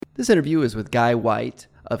This interview is with Guy White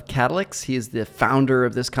of Catalyx. He is the founder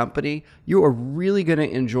of this company. You are really going to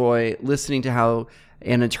enjoy listening to how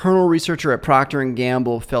an internal researcher at Procter &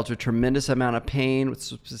 Gamble felt a tremendous amount of pain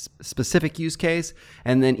with a specific use case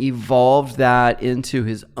and then evolved that into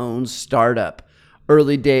his own startup.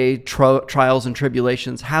 Early day trials and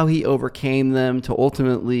tribulations, how he overcame them to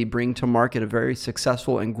ultimately bring to market a very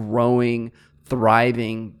successful and growing,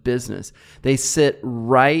 thriving business. They sit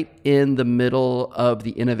right in the middle of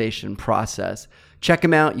the innovation process. Check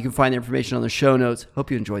them out. You can find the information on the show notes.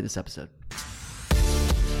 Hope you enjoyed this episode.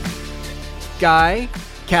 Guy,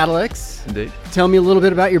 Catalyx. Indeed. Tell me a little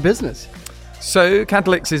bit about your business. So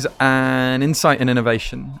Catalyx is an insight and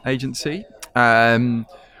innovation agency.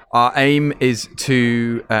 Our aim is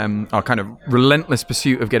to our kind of relentless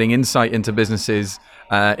pursuit of getting insight into businesses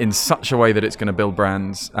in such a way that it's going to build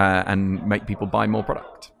brands and make people buy more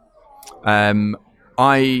product. I'm not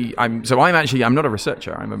a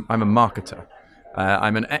researcher. I'm a marketer.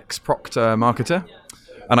 I'm an ex-Procter marketer,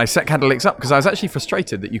 and I set Catalyx up because I was actually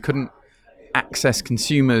frustrated that you couldn't access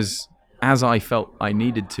consumers as I felt I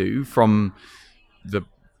needed to from the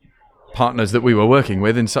partners that we were working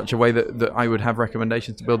with in such a way that I would have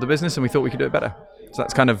recommendations to build the business, and we thought we could do it better. So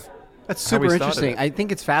that's kind of super interesting. I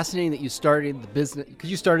think it's fascinating that you started the business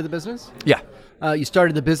because you started the business. Yeah, you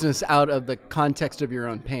started the business out of the context of your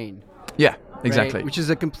own pain. Yeah, exactly. Right? Which is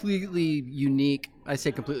a completely unique. I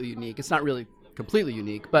say completely unique. It's not really completely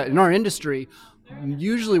unique, but in our industry,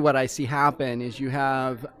 usually what I see happen is you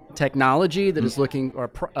have technology that is looking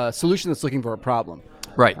or a solution that's looking for a problem.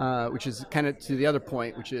 Right. Which is kind of to the other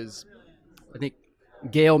point, which is. I think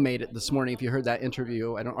Gail made it this morning. If you heard that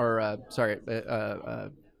interview,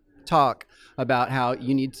 talk about how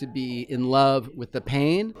you need to be in love with the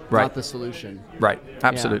pain, right. Not the solution. Right.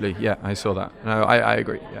 Absolutely. Yeah, I saw that. No, I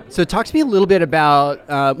agree. Yeah. So talk to me a little bit about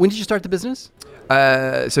when did you start the business?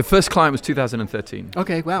 So first client was 2013.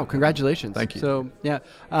 Okay. Wow. Congratulations. Thank you. So yeah,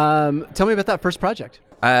 tell me about that first project.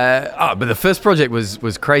 But the first project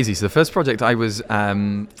was crazy. So the first project I was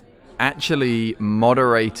actually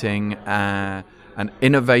moderating an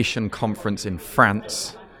innovation conference in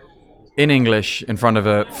France in English in front of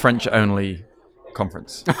a French-only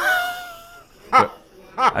conference. But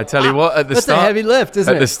I tell you what, that's a heavy lift,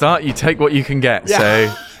 isn't it? At the start, you take what you can get.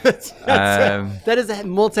 Yeah. So that is a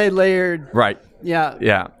multi-layered. Right. Yeah.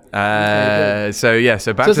 Yeah. Okay,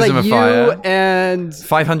 So baptism of fire. And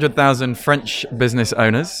 500,000 French business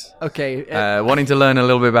owners. Okay. Wanting to learn a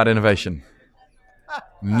little bit about innovation.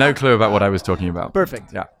 No clue about what I was talking about.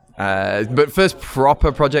 Perfect. Yeah. But first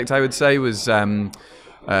proper project I would say was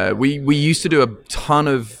we used to do a ton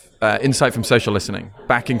of insight from social listening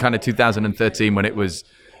back in kind of 2013 when it was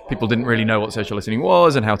people didn't really know what social listening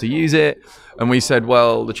was and how to use it. And we said,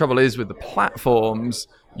 well, the trouble is with the platforms,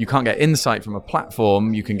 you can't get insight from a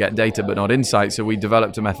platform. You can get data, but not insight. So we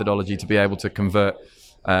developed a methodology to be able to convert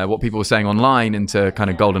what people were saying online into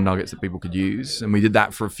kind of golden nuggets that people could use. And we did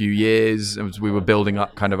that for a few years as we were building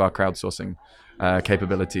up kind of our crowdsourcing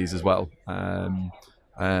capabilities as well.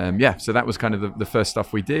 So that was kind of the first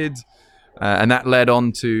stuff we did. And that led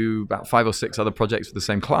on to about 5 or 6 other projects with the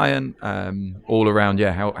same client, all around,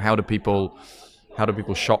 how do people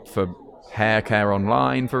shop for hair care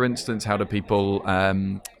online, for instance? How do people...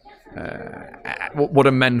 what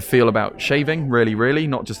do men feel about shaving, really,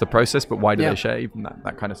 not just the process, but why do they shave and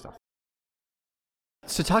that kind of stuff.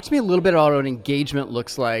 So talk to me a little bit about what engagement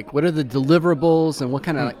looks like. What are the deliverables and what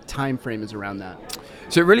kind of time frame is around that?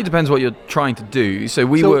 So it really depends what you're trying to do. So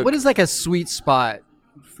what is like a sweet spot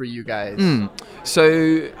for you guys?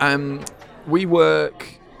 We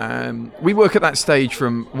work at that stage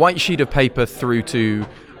from white sheet of paper through to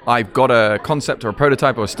I've got a concept or a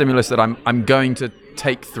prototype or a stimulus that I'm going to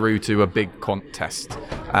take through to a big contest.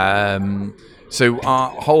 So our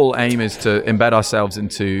whole aim is to embed ourselves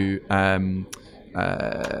into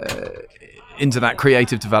that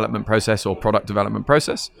creative development process or product development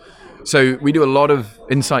process. So we do a lot of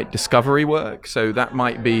insight discovery work. So that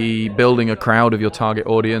might be building a crowd of your target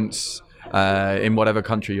audience in whatever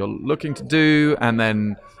country you're looking to do, and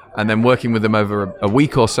then working with them over a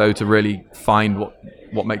week or so to really find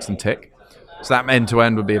what makes them tick. So that end to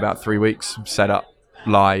end would be about 3 weeks, set up,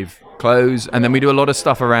 live, close. And then we do a lot of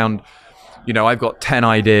stuff around, I've got 10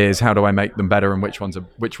 ideas, how do I make them better, and which ones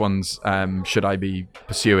should I be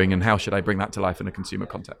pursuing, and how should I bring that to life in a consumer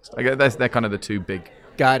context? They're kind of the two big.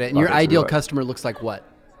 Got it. And your ideal customer looks like what?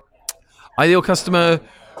 Ideal customer,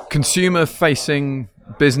 consumer-facing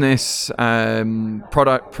business,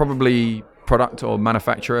 probably product or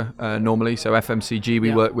manufacturer normally. So FMCG,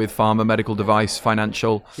 we work with pharma, medical device,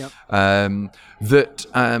 financial, that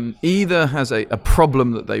either has a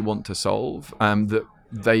problem that they want to solve, that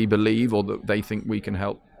they believe or that they think we can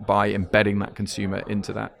help by embedding that consumer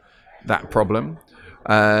into that problem,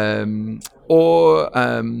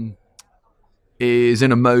 or is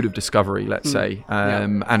in a mode of discovery, let's say,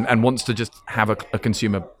 and wants to just have a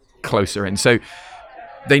consumer closer in. So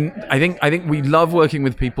I think we love working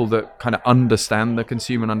with people that kind of understand the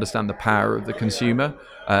consumer and understand the power of the consumer,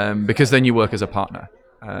 because then you work as a partner,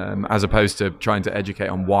 as opposed to trying to educate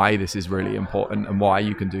on why this is really important and why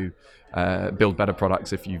you can build better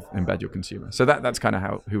products if you embed your consumer. So that's kind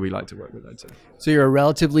of who we like to work with, I'd say. So you're a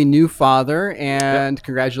relatively new father, and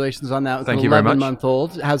congratulations on that with Thank an you very much.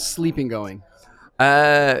 11-month-old. How's sleeping going?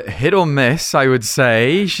 Hit or miss, I would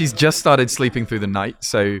say. She's just started sleeping through the night,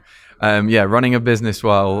 so running a business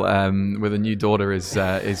while with a new daughter is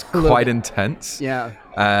quite intense. Yeah.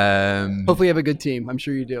 Hopefully you have a good team. I'm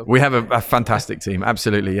sure you do. We have a fantastic team,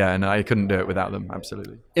 absolutely, yeah, and I couldn't do it without them,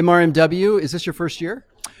 absolutely. MRMW, is this your first year?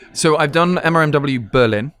 So I've done MRMW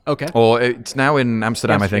Berlin. Okay. Or it's now in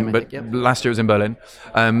Amsterdam, I think, but yep. last year it was in Berlin.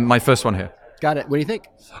 My first one here. Got it. What do you think?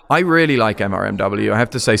 I really like MRMW, I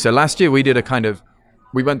have to say. So last year we did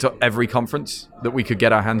we went to every conference that we could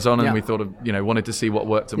get our hands on, and we thought of, wanted to see what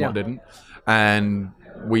worked and what didn't. And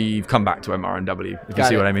we've come back to MRMW, if you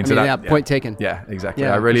see what I mean. Point taken. Yeah, exactly.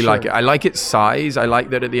 Yeah, I really like sure. it. I like its size. I like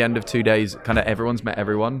that at the end of 2 days, kind of everyone's met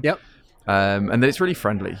everyone. Yep. And that it's really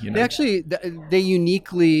friendly. They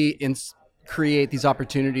uniquely create these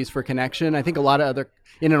opportunities for connection. I think a lot of other,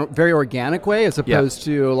 in a very organic way, as opposed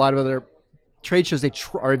to a lot of other trade shows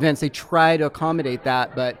or events, they try to accommodate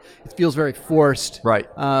that, but it feels very forced. Right.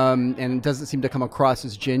 And doesn't seem to come across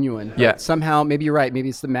as genuine. But somehow, maybe you're right. Maybe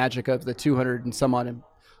it's the magic of the 200 and some odd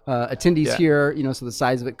attendees here, so the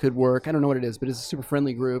size of it could work. I don't know what it is, but it's a super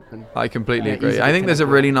friendly group. And I completely agree. I think there's a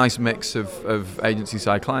really nice mix of agency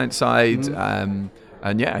side, client side. Mm-hmm.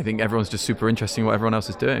 And I think everyone's just super interested in what everyone else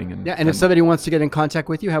is doing. And if somebody wants to get in contact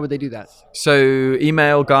with you, how would they do that? So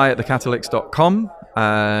email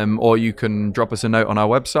guy@thecatalyx.com, or you can drop us a note on our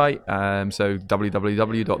website. So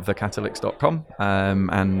www.thecatalyx.com,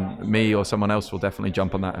 and me or someone else will definitely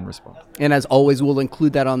jump on that and respond. And as always, we'll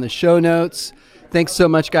include that on the show notes. Thanks so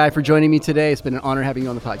much, Guy, for joining me today. It's been an honor having you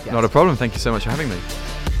on the podcast. Not a problem. Thank you so much for having me.